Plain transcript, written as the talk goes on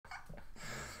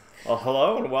Well,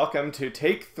 hello and welcome to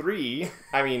take two,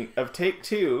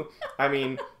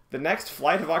 the next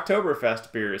flight of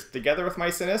Oktoberfest beers, together with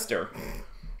my sister.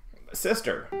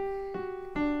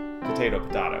 Potato,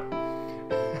 potato.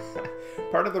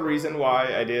 Part of the reason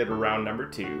why I did round number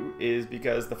 2 is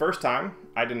because the first time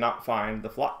I did not find the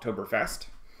Flocktoberfest,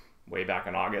 way back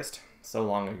in August, so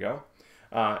long ago.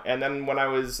 And then when I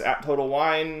was at Total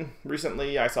Wine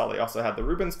recently, I saw they also had the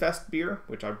Reuben's Festbier,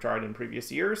 which I've tried in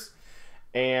previous years,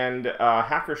 and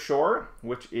Hacker-Pschorr,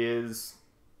 which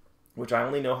I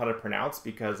only know how to pronounce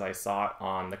because I saw it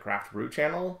on the Craft Brew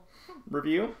channel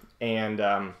review,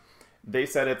 and they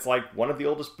said it's like one of the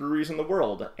oldest breweries in the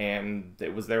world, and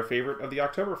it was their favorite of the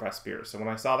Oktoberfest beers. So when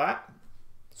I saw that,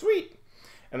 sweet.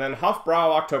 And then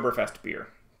Hofbrau Oktoberfest beer,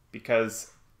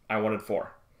 because I wanted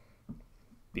 4.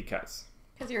 Because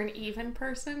you're an even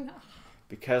person?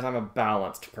 Because I'm a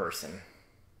balanced person.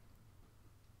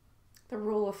 The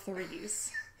rule of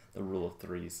 3s. The rule of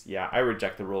 3s. Yeah, I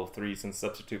reject the rule of 3s and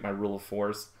substitute my rule of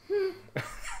 4s.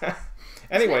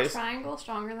 Anyways. Is a triangle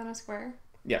stronger than a square?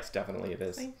 Yes, definitely it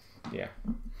is. See? Yeah.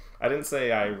 I didn't say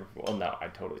well, no, I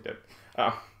totally did.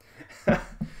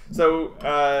 So,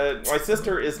 my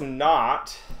sister is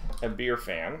not a beer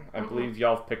fan. I believe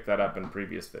y'all have picked that up in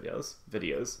previous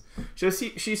videos.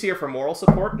 She's here for moral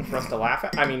support and for us to laugh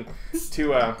at. I mean,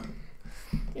 to, I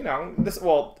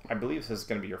believe this is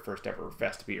going to be your first ever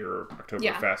Festbier or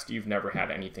Oktoberfest. Yeah. You've never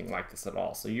had anything like this at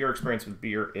all. So your experience with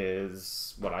beer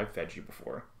is what I've fed you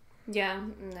before. Yeah,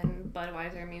 and then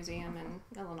Budweiser Museum in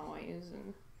Illinois.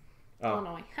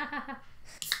 Illinois.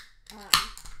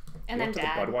 And then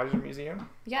Dad. The Budweiser Museum?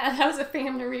 Yeah, that was a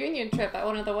family reunion trip at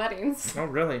one of the weddings. Oh,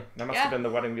 really? That must have been the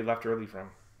wedding we left early from.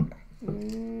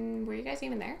 Were you guys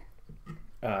even there?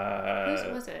 Whose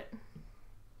was it?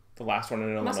 The last one in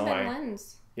Illinois. Must have been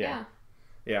Lynn's. Yeah.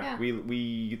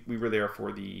 We were there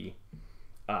for the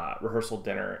rehearsal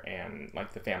dinner and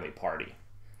like the family party,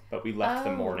 but we left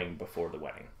the morning before the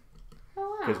wedding. Oh,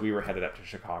 wow. Because we were headed up to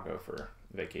Chicago for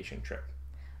a vacation trip.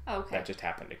 Okay. That just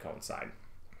happened to coincide.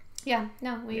 Yeah,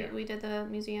 no, we did the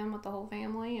museum with the whole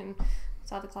family and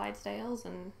saw the Clydesdales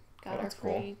and got our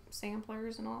free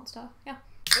samplers and all that stuff. Yeah,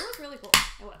 it was really cool.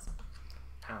 It was.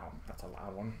 Ow, that's a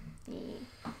loud one.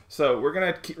 Yeah. So we're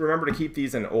going to remember to keep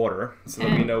these in order so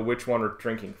that we know which one we're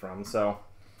drinking from. So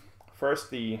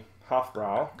first the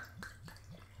Hofbrau.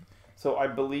 So I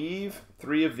believe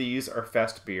 3 of these are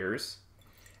Festbiers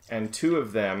and 3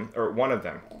 of them are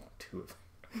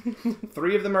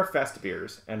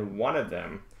Festbiers and 1 of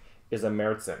them is a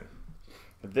Marzen.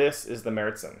 This is the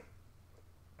Marzen.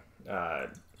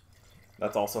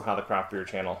 That's also how the Craft Beer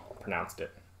channel pronounced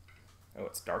it. Oh,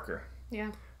 it's darker.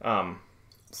 Yeah.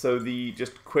 So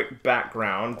just quick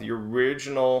background, the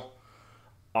original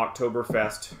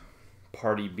Oktoberfest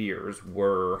party beers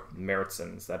were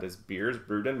Marzens. That is beers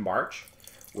brewed in March,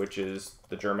 which is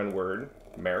the German word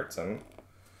Marzen.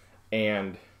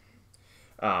 And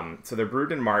so they're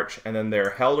brewed in March, and then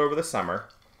they're held over the summer,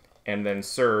 and then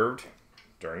served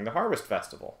during the Harvest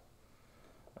Festival.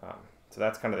 So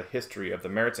that's kind of the history of the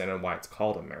Marzen and why it's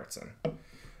called a Marzen.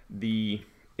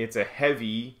 It's a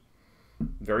heavy,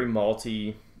 very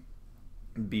malty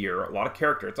beer, a lot of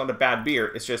character. It's not a bad beer.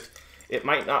 It's just, it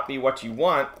might not be what you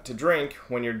want to drink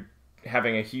when you're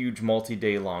having a huge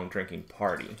multi-day-long drinking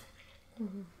party.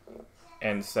 Mm-hmm.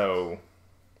 And so,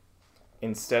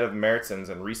 instead of Marzens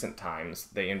in recent times,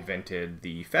 they invented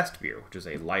the Festbier, which is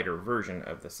a lighter version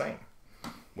of the same,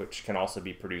 which can also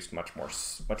be produced much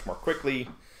more quickly.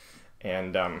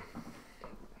 And,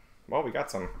 well, we got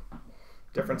some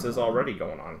differences already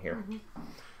going on here. Mm-hmm.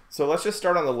 So let's just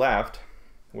start on the left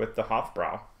with the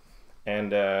Hofbrau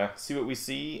and see what we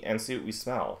see and see what we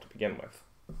smell to begin with.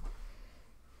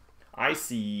 I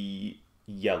see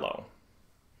yellow.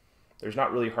 There's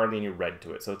not really hardly any red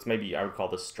to it, so it's maybe, I would call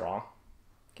this straw.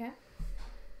 Okay.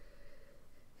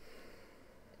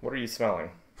 What are you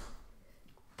smelling?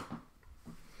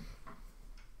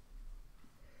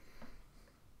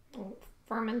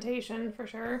 Fermentation, for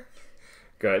sure.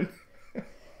 Good.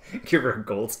 Give her a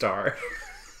gold star.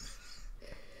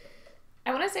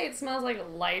 I want to say it smells like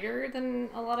lighter than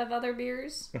a lot of other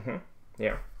beers. Mm-hmm.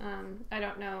 Yeah. I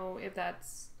don't know if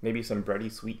that's... Maybe some bready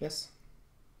sweetness?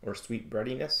 Or sweet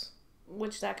breadiness?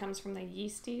 Which that comes from the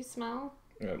yeasty smell?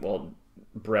 Well,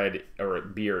 bread or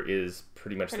beer is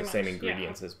pretty much the same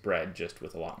ingredients as bread, just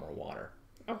with a lot more water.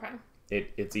 Okay.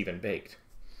 It's even baked.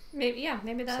 Maybe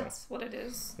that's what it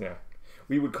is. Yeah.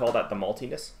 We would call that the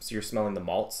maltiness. So you're smelling the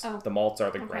malts. Oh. The malts are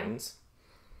the grains.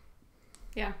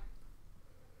 Yeah.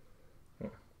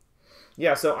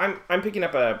 Yeah, so I'm picking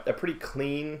up a pretty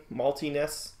clean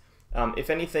maltiness. If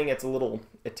anything, it's a little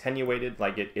attenuated,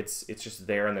 like it's just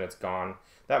there and then it's gone.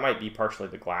 That might be partially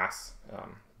the glass,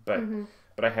 but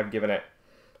I have given it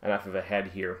enough of a head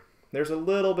here. There's a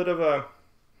little bit of a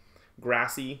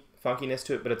grassy funkiness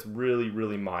to it, but it's really,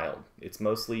 really mild. It's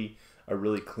mostly a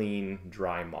really clean,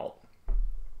 dry malt.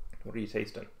 What are you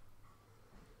tasting?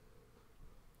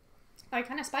 Like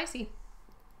kind of spicy.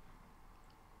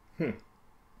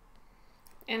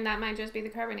 And that might just be the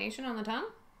carbonation on the tongue?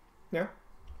 Yeah.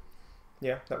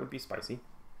 Yeah, that would be spicy.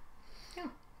 Yeah.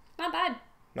 Not bad.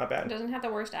 Not bad. It doesn't have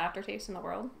the worst aftertaste in the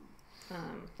world.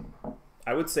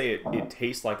 I would say it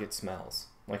tastes like it smells.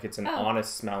 Like it's an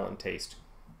honest smell and taste.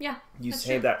 Yeah. You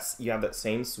say that you have that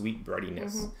same sweet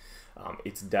breadiness.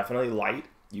 It's definitely light.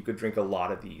 You could drink a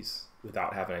lot of these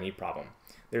without having any problem.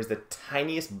 There's the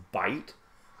tiniest bite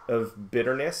of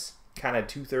bitterness, kind of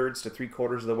 2/3 to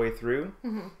 3/4 of the way through,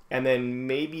 and then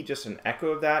maybe just an echo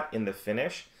of that in the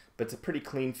finish. But it's a pretty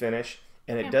clean finish,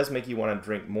 and it does make you want to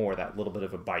drink more. That little bit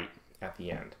of a bite at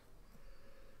the end,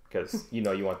 because you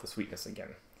want the sweetness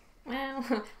again.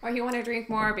 Well, or you want to drink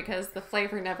more because the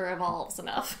flavor never evolves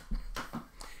enough.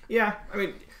 Yeah, I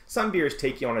mean, some beers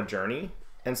take you on a journey,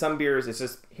 and some beers, it's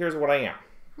just, here's what I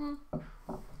am.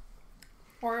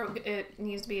 Or it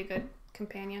needs to be a good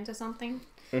companion to something.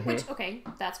 Which, okay,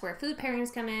 that's where food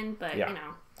pairings come in, but,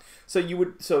 So you're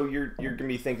going to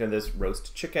be thinking of this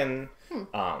roast chicken,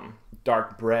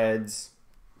 dark breads,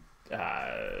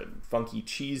 funky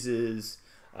cheeses,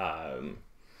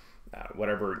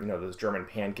 whatever, those German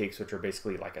pancakes, which are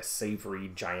basically like a savory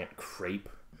giant crepe.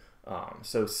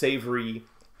 So savory,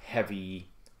 heavy,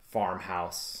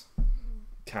 farmhouse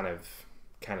kind of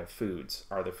foods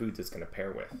are the foods it's going to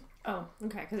pair with. Oh,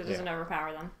 okay, because it doesn't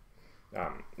overpower them.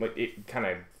 It kind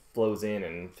of flows in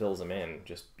and fills them in,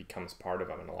 just becomes part of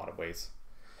them in a lot of ways.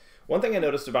 One thing I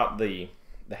noticed about the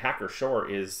Hacker-Pschorr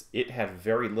is it had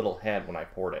very little head when I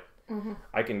poured it.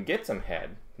 I can get some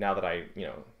head now that I,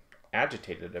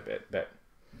 agitated it a bit, but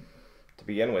to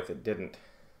begin with, it didn't.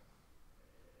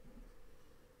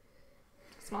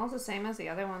 It smells the same as the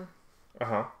other one.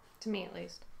 To me, at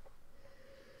least.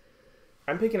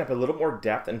 I'm picking up a little more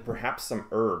depth and perhaps some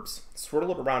herbs.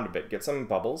 Swirl it around a bit. Get some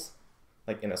bubbles,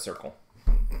 like in a circle.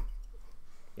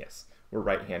 Yes, we're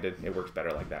right-handed. It works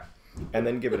better like that. And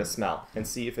then give it a smell and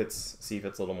see if it's a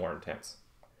little more intense.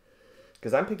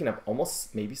 Because I'm picking up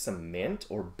almost maybe some mint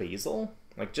or basil,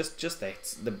 like just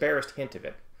the barest hint of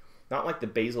it. Not like the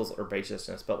basil's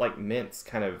herbaceousness, but like mint's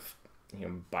kind of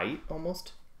bite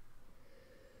almost.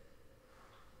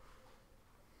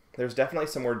 There's definitely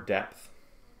some more depth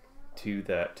to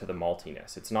the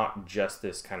maltiness. It's not just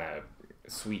this kind of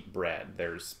sweet bread.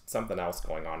 There's something else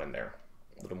going on in there,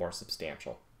 a little more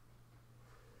substantial.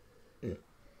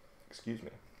 Excuse me.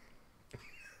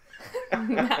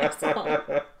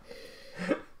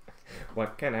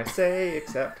 What can I say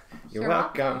except you're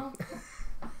welcome.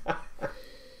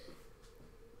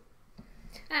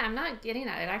 I'm not getting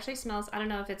that. It actually smells, I don't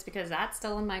know if it's because that's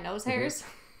still in my nose hairs.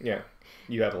 Yeah,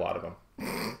 you have a lot of them.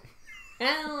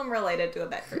 Well, I'm related to a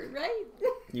Bedford, right?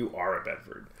 You are a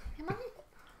Bedford. Am I?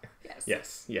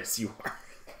 Yes. Yes, you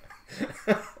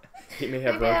are. You may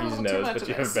have Rocky's nose, but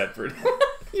you have Bedford.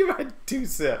 You had 2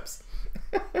 sips.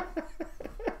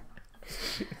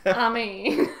 I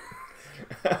mean...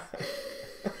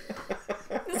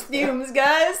 This fumes,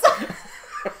 guys.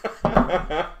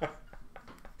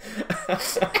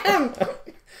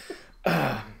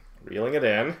 Reeling it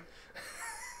in.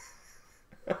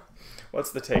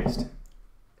 What's the taste?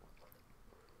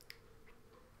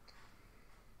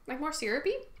 Like more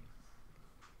syrupy?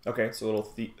 Okay, so a little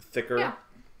thicker. Yeah.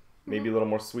 Maybe a little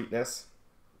more sweetness.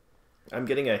 I'm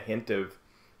getting a hint of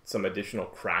some additional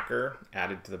cracker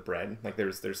added to the bread. Like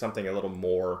there's something a little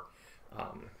more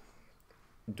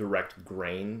direct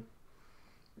grain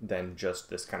than just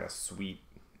this kind of sweet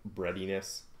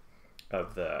breadiness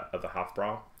of the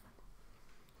Hofbrau.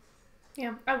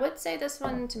 Yeah, I would say this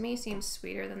one to me seems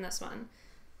sweeter than this one.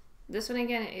 This one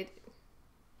again,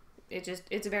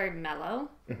 it's very mellow.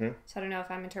 So I don't know if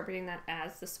I'm interpreting that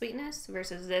as the sweetness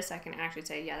versus this. I can actually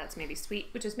say, yeah, that's maybe sweet,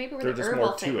 which is maybe where There's the just herbal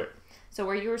more thing. to it. So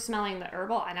where you were smelling the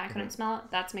herbal and I couldn't smell it,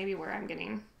 that's maybe where I'm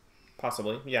getting.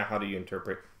 Possibly, yeah. How do you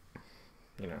interpret?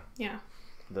 Yeah.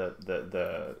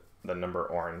 The number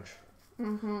orange.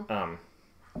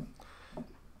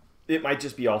 It might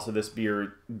just be also this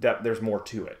beer that there's more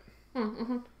to it.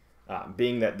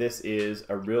 Being that this is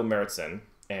a real Marzen,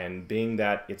 and being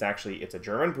that it's a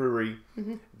German brewery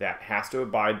that has to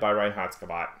abide by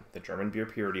Reinheitsgebot, the German beer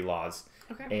purity laws,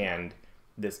 and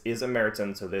this is a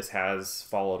Marzen, so this has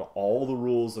followed all the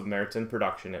rules of Marzen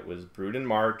production. It was brewed in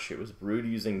March. It was brewed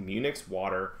using Munich's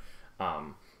water.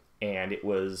 and it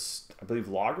was, I believe,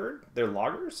 lagered. They're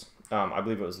lagers. I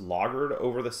believe it was lagered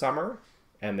over the summer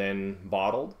and then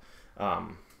bottled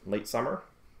late summer.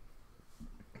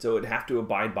 So it'd have to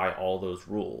abide by all those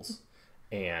rules.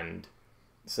 And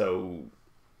so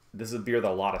this is a beer that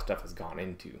a lot of stuff has gone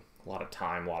into. A lot of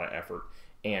time, a lot of effort,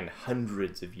 and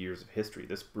hundreds of years of history.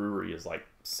 This brewery is like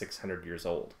 600 years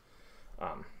old.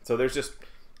 So there's just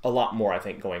a lot more, I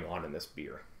think, going on in this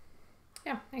beer.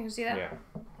 Yeah, I can see that. Yeah.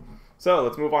 So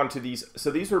let's move on to these.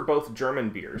 So these were both German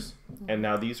beers, and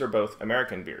now these are both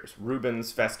American beers.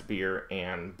 Reuben's Festbier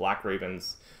and Black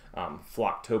Raven's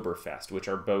Flocktoberfest, which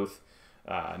are both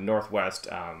Northwest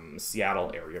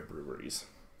Seattle area breweries.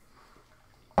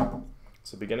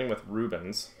 So beginning with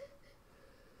Reuben's.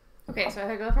 Okay, so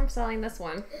I go from smelling this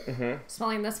one,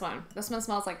 smelling this one. This one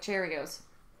smells like Cheerios.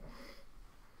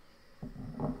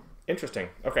 Interesting.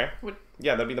 Okay.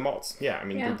 Yeah, that'd be the malts. Yeah, I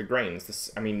mean, the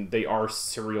grains. They are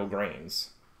cereal grains.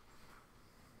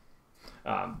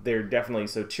 They're definitely,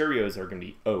 so Cheerios are going to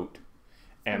be oat,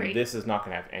 and this is not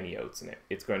going to have any oats in it.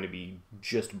 It's going to be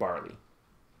just barley.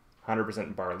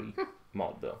 100% barley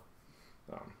malt bill.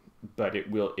 But it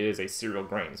is a cereal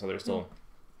grain, so they're still,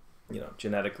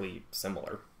 genetically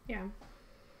similar. Yeah.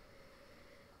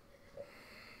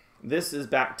 This is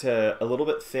back to a little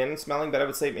bit thin smelling, but I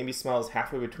would say maybe smells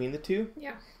halfway between the two.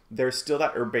 Yeah. There's still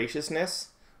that herbaceousness,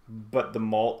 but the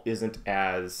malt isn't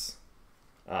as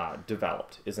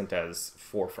developed, isn't as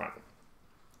forefront.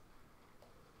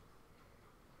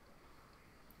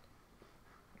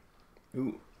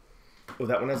 Ooh. Oh,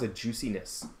 that one has a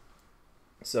juiciness.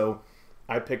 So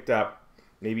I picked up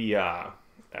maybe a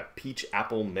peach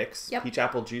apple mix, peach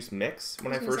apple juice mix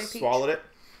when I first swallowed it.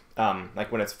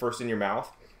 Like when it's first in your mouth,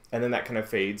 and then that kind of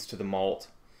fades to the malt,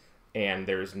 and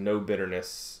there's no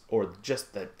bitterness or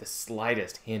just the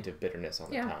slightest hint of bitterness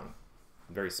on the tongue.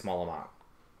 Very small amount.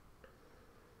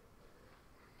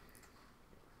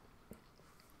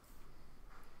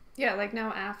 Yeah, like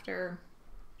now after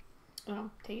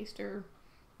taste or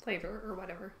flavor or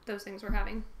whatever those things we're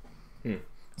having.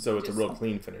 So it's a real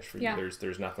clean finish for you.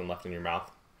 There's nothing left in your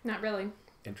mouth. Not really.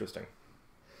 Interesting.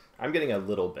 I'm getting a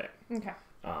little bit. Okay.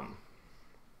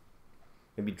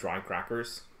 Maybe dry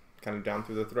crackers kind of down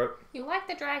through the throat. You like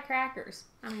the dry crackers.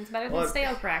 I mean, it's better than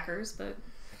stale crackers, but...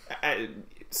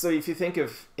 So if you think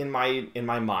of, in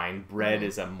my mind, bread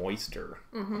is a moister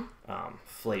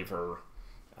flavor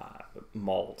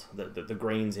malt. The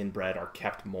grains in bread are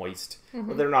kept moist.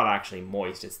 Well, they're not actually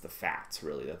moist. It's the fats,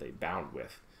 really, that they bound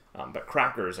with. But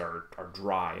crackers are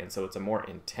dry, and so it's a more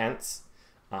intense,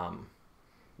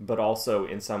 but also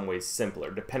in some ways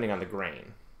simpler, depending on the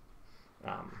grain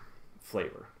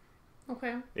flavor.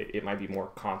 Okay. It might be more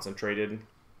concentrated,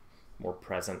 more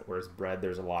present, whereas bread,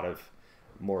 there's a lot of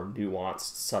more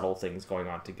nuanced, subtle things going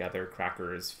on together.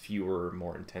 Crackers, fewer,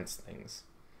 more intense things.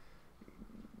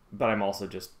 But I'm also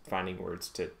just finding words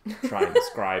to try and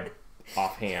describe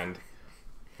offhand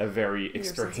a very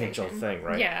experiential thing,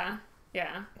 right? Yeah.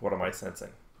 Yeah. What am I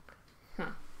sensing?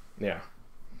 Huh. Yeah.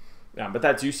 Yeah, but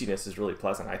that juiciness is really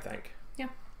pleasant, I think. Yeah.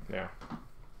 Yeah.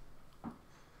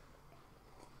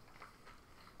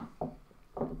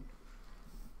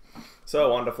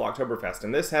 So, on to Flocktoberfest.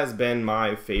 And this has been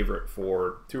my favorite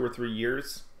for 2 or 3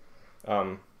 years.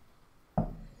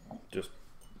 Just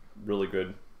really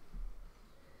good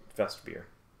fest beer.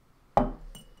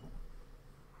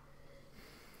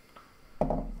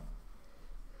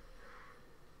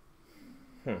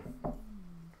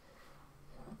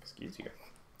 Excuse you.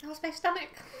 That was my stomach.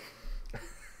 It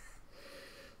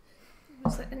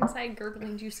was the inside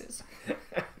gurgling juices.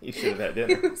 You should have had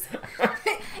dinner.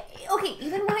 Okay,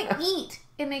 even when I eat,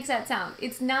 it makes that sound.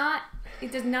 It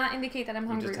does not indicate that I'm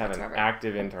hungry. You just have whatsoever. an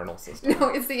active internal system. No,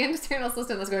 it's the internal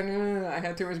system that's going, I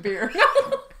had too much beer.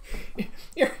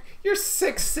 You're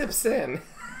 6 sips in.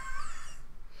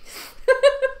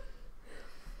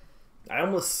 I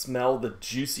almost smell the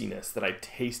juiciness that I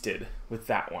tasted with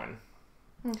that one.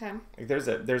 Okay. Like there's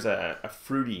a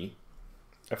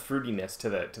fruitiness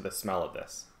to the smell of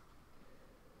this.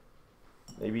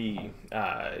 Maybe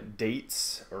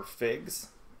dates or figs.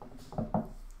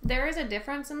 There is a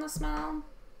difference in the smell,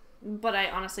 but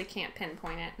I honestly can't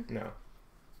pinpoint it. No.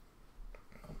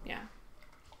 Yeah.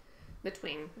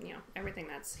 Between, everything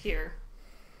that's here.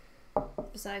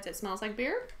 Besides, it smells like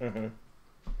beer. Mm-hmm.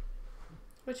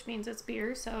 Which means it's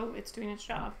beer, so it's doing its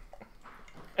job.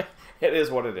 It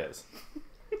is what it is.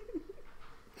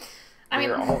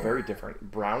 They're all very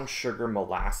different. Brown sugar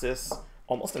molasses,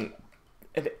 almost an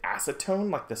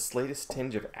acetone, like the slightest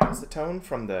tinge of acetone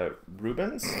from the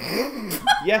Reuben's.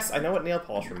 Yes, I know what nail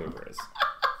polish remover is.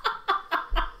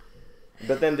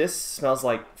 But then this smells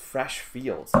like fresh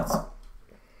fields.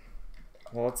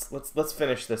 Well, let's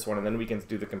finish this one, and then we can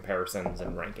do the comparisons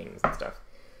and rankings and stuff.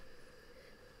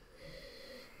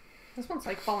 This one's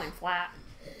like falling flat.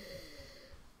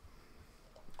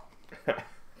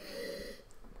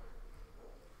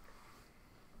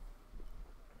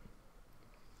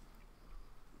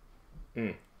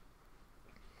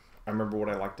 I remember what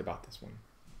I liked about this one.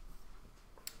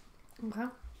 Okay.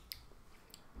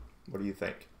 What do you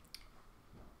think?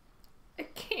 I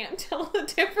can't tell the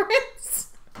difference.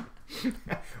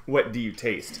 What do you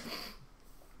taste?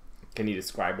 Can you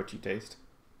describe what you taste?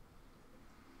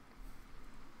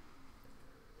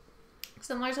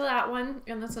 Similar to that one,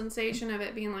 and the sensation of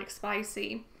it being like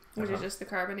spicy, which is just the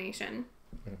carbonation.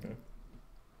 Mm-hmm.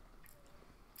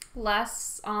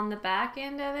 Less on the back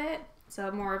end of it,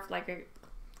 so more of like a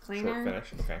cleaner. Short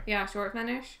finish, okay. Yeah, short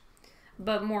finish,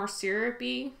 but more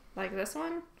syrupy, like this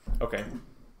one. Okay.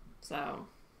 So.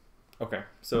 Okay,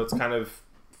 so it's kind of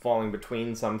falling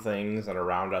between some things and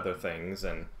around other things,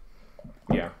 and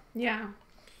yeah. Yeah.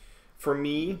 For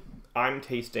me, I'm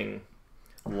tasting,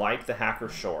 like the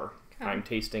Hacker-Pschorr, I'm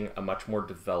tasting a much more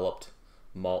developed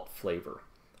malt flavor.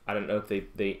 I don't know if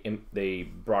they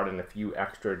brought in a few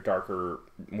extra darker,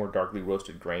 more darkly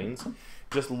roasted grains.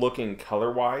 Just looking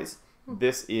color-wise,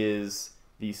 this is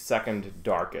the second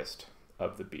darkest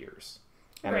of the beers.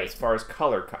 And as far as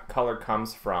color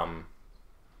comes from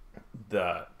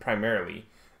primarily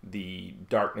the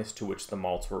darkness to which the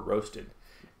malts were roasted.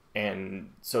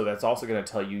 And so that's also going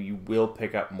to tell you will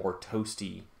pick up more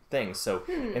toasty things. So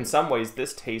in some ways,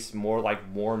 this tastes more like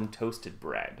warm toasted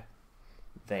bread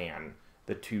than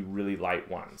the two really light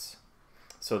ones.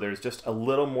 So there's just a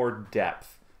little more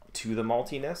depth to the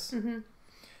maltiness.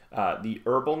 Mm-hmm. The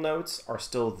herbal notes are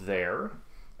still there,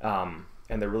 and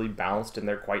they're really balanced in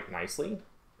there quite nicely.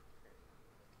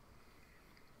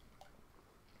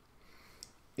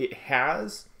 It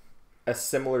has a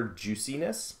similar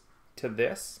juiciness to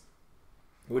this,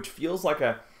 which feels like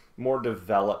a more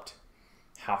developed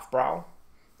Hofbrau.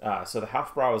 So the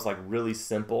Hofbrau is like really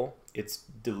simple. It's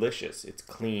delicious. It's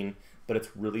clean, but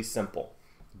it's really simple.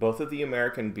 Both of the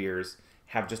American beers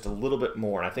have just a little bit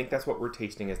more, and I think that's what we're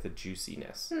tasting as the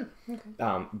juiciness.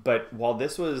 Okay. But while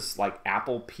this was like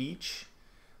apple peach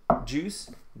juice,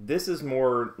 this is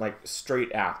more like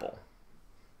straight apple.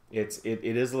 It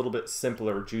is a little bit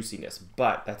simpler juiciness,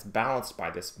 but that's balanced by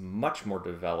this much more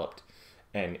developed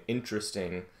and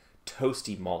interesting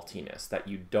toasty maltiness that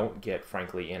you don't get,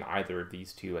 frankly, in either of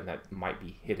these two, and that might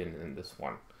be hidden in this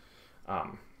one.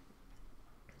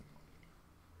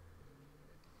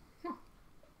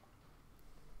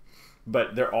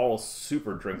 But they're all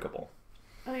super drinkable.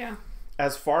 Oh, yeah.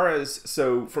 As far as,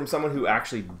 so from someone who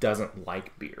actually doesn't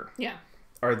like beer, yeah,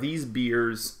 are these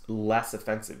beers less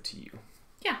offensive to you?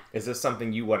 Yeah. Is this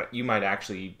something you might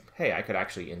actually, hey, I could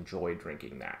actually enjoy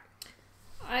drinking that?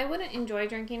 I wouldn't enjoy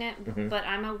drinking it, but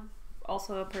I'm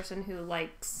also a person who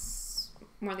likes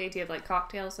more the idea of like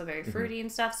cocktails, so very fruity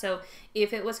and stuff. So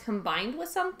if it was combined with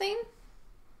something,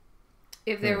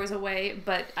 if there was a way,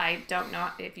 but I don't know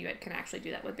if you can actually do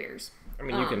that with beers. I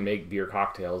mean, you can make beer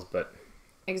cocktails, but...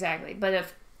 Exactly. But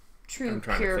if true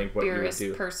pure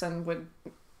beerist person would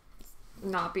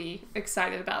not be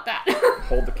excited about that.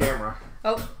 Hold the camera.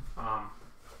 Oh. I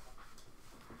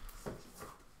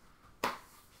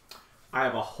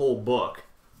have a whole book.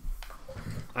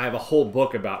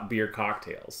 About beer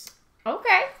cocktails.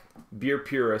 Okay. Beer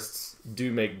purists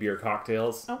do make beer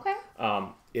cocktails. Okay.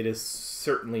 It is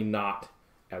certainly not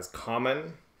as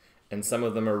common, and some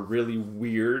of them are really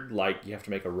weird, like you have to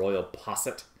make a royal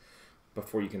posset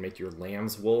before you can make your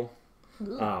lamb's wool.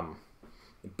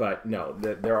 But no,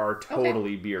 there are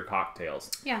totally beer cocktails.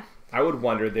 Yeah. I would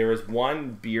wonder, there is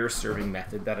one beer serving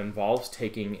method that involves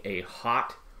taking a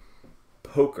hot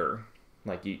poker,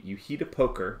 like you heat a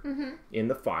poker in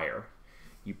the fire,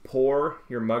 you pour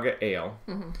your mug of ale,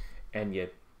 and you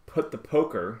put the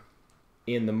poker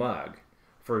in the mug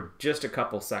for just a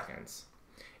couple seconds.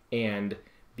 And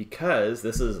because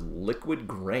this is liquid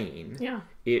grain,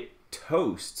 it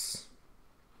toasts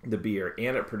the beer,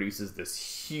 and it produces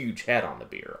this huge head on the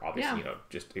beer. Obviously,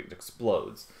 just it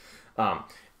explodes.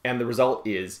 And the result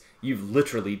is you've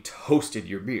literally toasted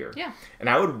your beer. Yeah. And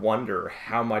I would wonder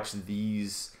how much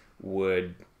these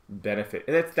would benefit.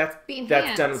 And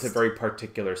that's done with a very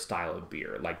particular style of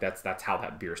beer. Like that's how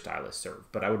that beer style is served.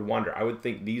 But I would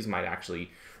think these might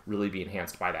actually really be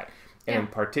enhanced by that. And in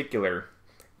particular,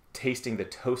 tasting the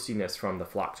toastiness from the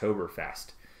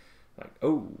Flocktoberfest. Like,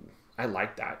 oh, I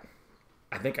like that.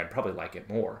 I think I'd probably like it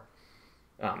more.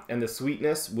 And the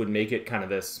sweetness would make it kind of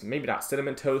this, maybe not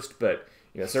cinnamon toast, but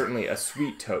certainly a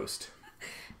sweet toast.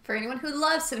 For anyone who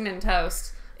loves cinnamon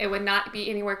toast, it would not be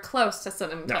anywhere close to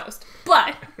cinnamon toast.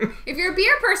 But if you're a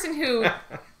beer person who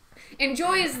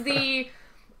enjoys the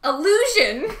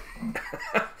illusion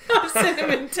of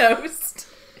cinnamon toast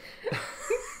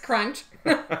crunch,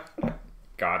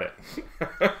 got it.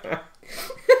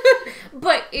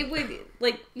 but it would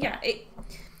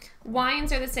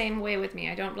wines are the same way with me.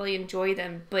 I don't really enjoy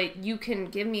them, but you can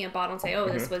give me a bottle and say, oh,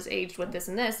 this was aged with this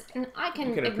and this, and I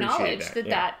can acknowledge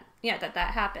that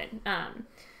happened.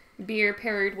 Beer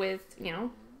paired with,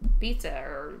 pizza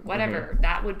or whatever,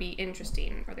 that would be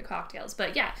interesting, or the cocktails.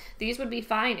 But yeah, these would be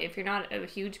fine if you're not a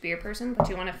huge beer person, but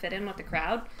you want to fit in with the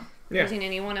crowd. Using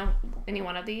any one of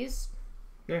these.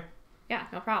 Yeah,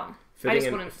 no problem.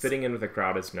 Fitting in with a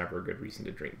crowd is never a good reason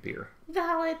to drink beer.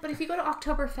 Valid, but if you go to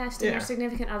Oktoberfest and your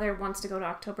significant other wants to go to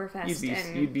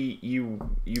Oktoberfest, you'd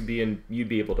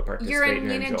be able to participate. You're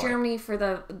in Germany for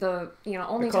the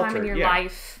only time in your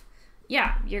life.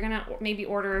 Yeah, you're gonna maybe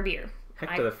order a beer.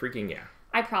 Heck to the freaking yeah.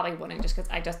 I probably wouldn't, just because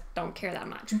I just don't care that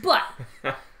much. But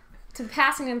to the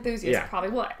passing enthusiast,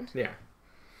 probably would. Yeah.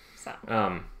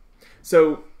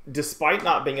 So despite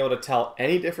not being able to tell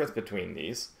any difference between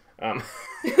these.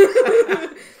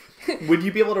 Would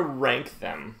you be able to rank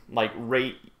them? Like,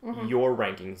 rate your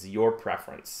rankings, your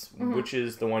preference? Which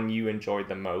is the one you enjoyed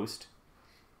the most,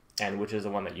 and which is the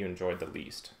one that you enjoyed the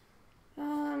least?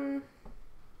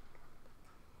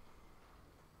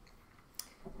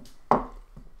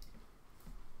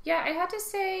 Yeah, I had to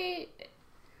say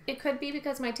it could be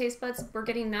because my taste buds were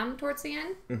getting numb towards the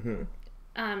end.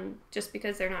 Just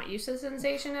because they're not used to the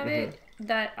sensation of it,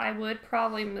 that I would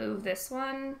probably move this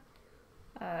one.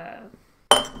 That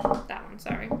one,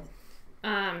 sorry.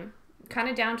 Kind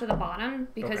of down to the bottom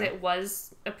because it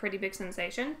was a pretty big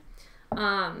sensation.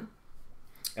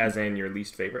 As in your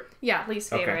least favorite? Yeah,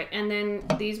 least favorite. And then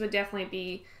these would definitely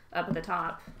be up at the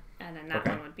top, and then that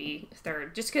one would be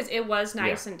third. Just because it was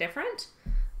nice and different.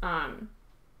 But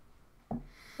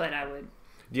I would...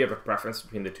 Do you have a preference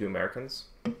between the two Americans?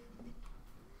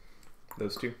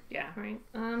 Those two? Yeah, right.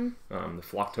 The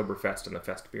Flocktoberfest and the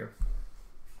Festbier.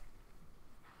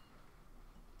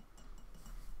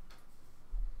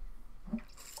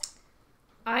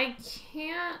 I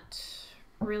can't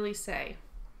really say.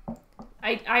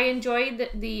 I enjoyed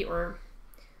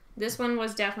this one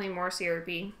was definitely more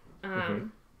syrupy. But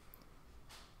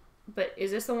is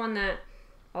this the one that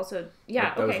also...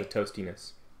 Yeah, that was the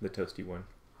toastiness. The toasty one.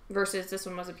 Versus this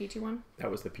one was a peachy one?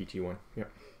 That was the peachy one, yeah.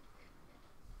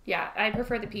 Yeah, I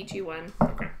prefer the peachy one.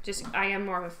 Okay. Just, I am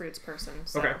more of a fruits person,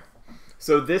 so... Okay.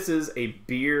 So this is a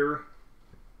beer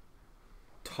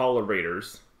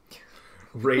tolerators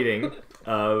rating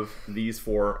of these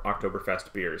 4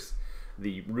 Oktoberfest beers.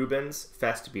 The Reuben's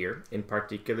Festbier, in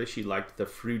particular, she liked the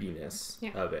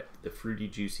fruitiness of it, the fruity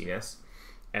juiciness.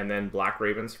 And then Black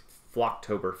Raven's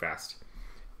Flocktoberfest.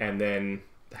 And then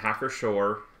the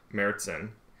Hacker-Pschorr Marzen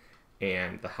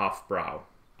and the Hofbrau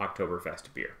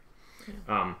Oktoberfest beer.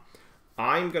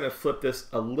 I'm going to flip this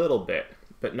a little bit,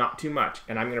 but not too much.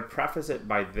 And I'm going to preface it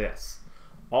by this.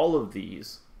 All of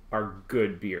these are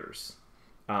good beers.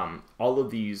 All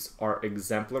of these are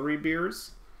exemplary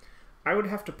beers. I would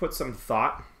have to put some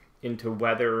thought into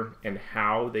whether and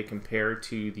how they compare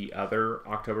to the other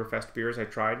Oktoberfest beers I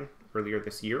tried earlier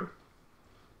this year.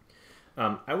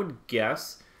 I would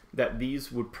guess that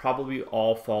these would probably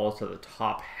all fall to the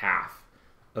top half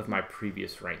of my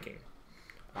previous ranking.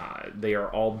 They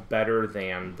are all better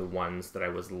than the ones that I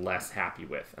was less happy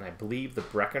with. And I believe the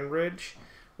Breckenridge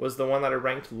was the one that I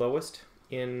ranked lowest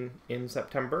in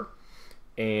September.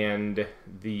 And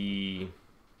I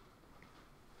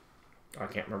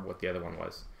can't remember what the other one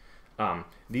was.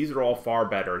 These are all far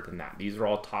better than that. These are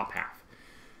all top half.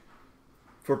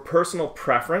 For personal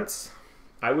preference,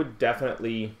 I would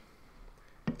definitely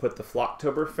put the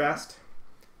Flocktoberfest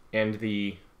and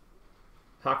the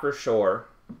Hacker-Pschorr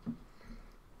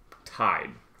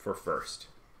tied for first.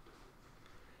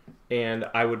 And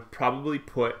I would probably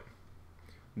put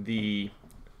the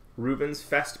Reuben's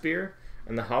Festbier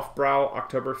and the Hofbrau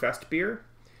Oktoberfest beer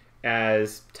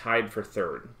as tied for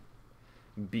third.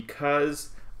 Because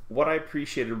what I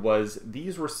appreciated was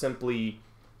these were simply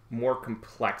more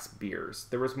complex beers.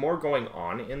 There was more going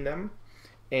on in them,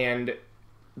 and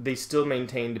they still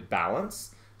maintained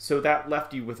balance, so that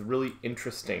left you with really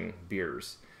interesting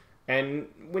beers. And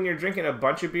when you're drinking a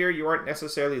bunch of beer, you aren't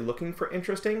necessarily looking for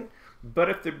interesting, but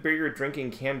if the beer you're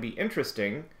drinking can be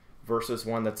interesting versus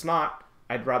one that's not,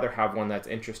 I'd rather have one that's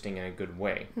interesting in a good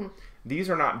way. These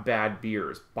are not bad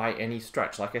beers by any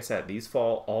stretch. Like I said, these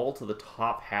fall all to the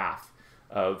top half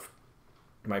of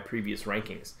my previous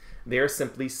rankings. They are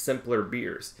simply simpler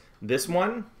beers. This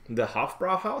one, the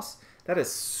Hofbrau House, That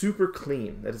is super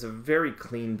clean. That is a very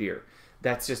clean beer.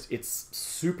 That's just, it's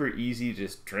super easy to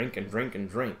just drink and drink and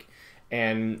drink.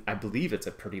 And I believe it's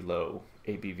a pretty low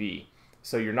ABV.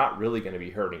 So you're not really going to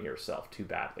be hurting yourself too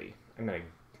badly. It's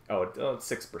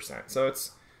 6%. So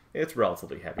it's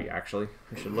relatively heavy, actually.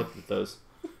 I should look at those.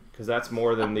 Because that's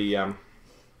more than the... I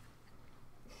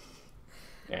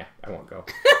won't go.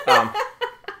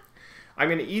 I'm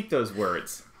going to eat those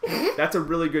words. That's a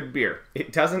really good beer.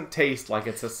 It doesn't taste like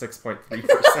it's a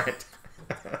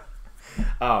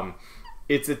 6.3%.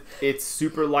 It's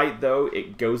super light, though.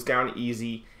 It goes down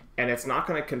easy. And it's not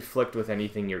going to conflict with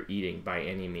anything you're eating by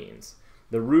any means.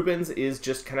 The Reuben's is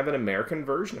just kind of an American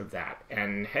version of that.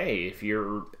 And hey, if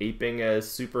you're aping a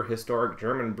super historic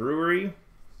German brewery,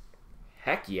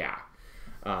 heck yeah.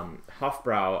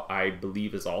 Hofbrau, I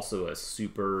believe, is also a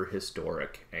super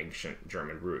historic, ancient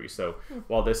German brewery. So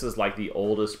while this is like the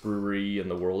oldest brewery in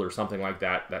the world or something like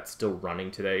that, that's still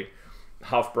running today,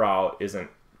 Hofbrau isn't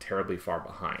terribly far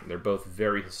behind. They're both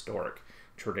very historic,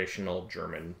 traditional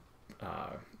German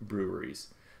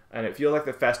breweries. And it feels like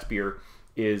the Festbier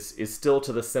is still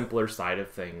to the simpler side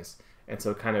of things, and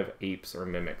so kind of apes or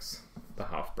mimics the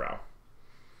Hofbrau.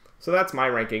 So that's my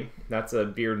ranking. That's a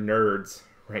beer nerd's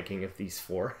ranking of these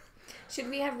four. Should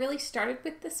we have really started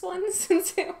with this one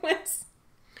since it was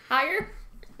higher?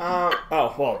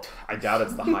 Well, I doubt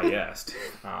it's the highest.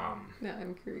 No,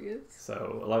 I'm curious.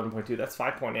 So 11.2, that's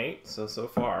 5.8 so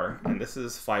far, and this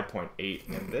is 5.8,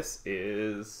 and this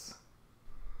is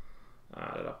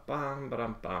 5.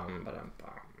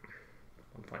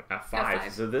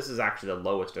 So this is actually the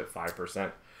lowest at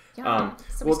 5%. Yeah,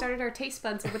 we started our taste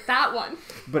buds with that one.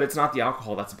 But it's not the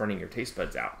alcohol that's burning your taste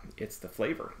buds out. It's the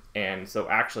flavor. And so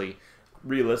actually,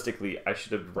 realistically, I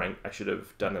should have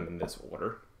done them in this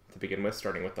order to begin with,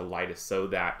 starting with the lightest, so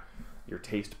that your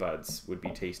taste buds would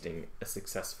be tasting a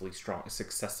successively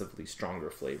stronger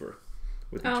flavor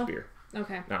with each beer.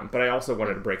 Okay. But I also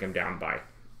wanted to break them down by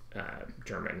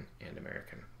German and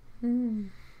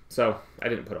American. So I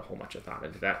didn't put a whole bunch of thought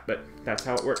into that, but that's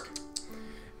how it worked.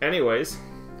 Anyways,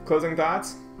 closing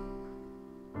thoughts?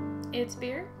 It's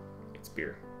beer. It's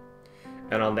beer.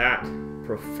 And on that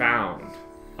profound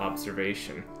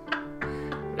observation,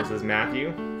 this is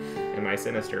Matthew and my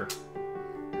Sinister.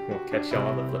 We'll catch y'all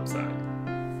on the flip side.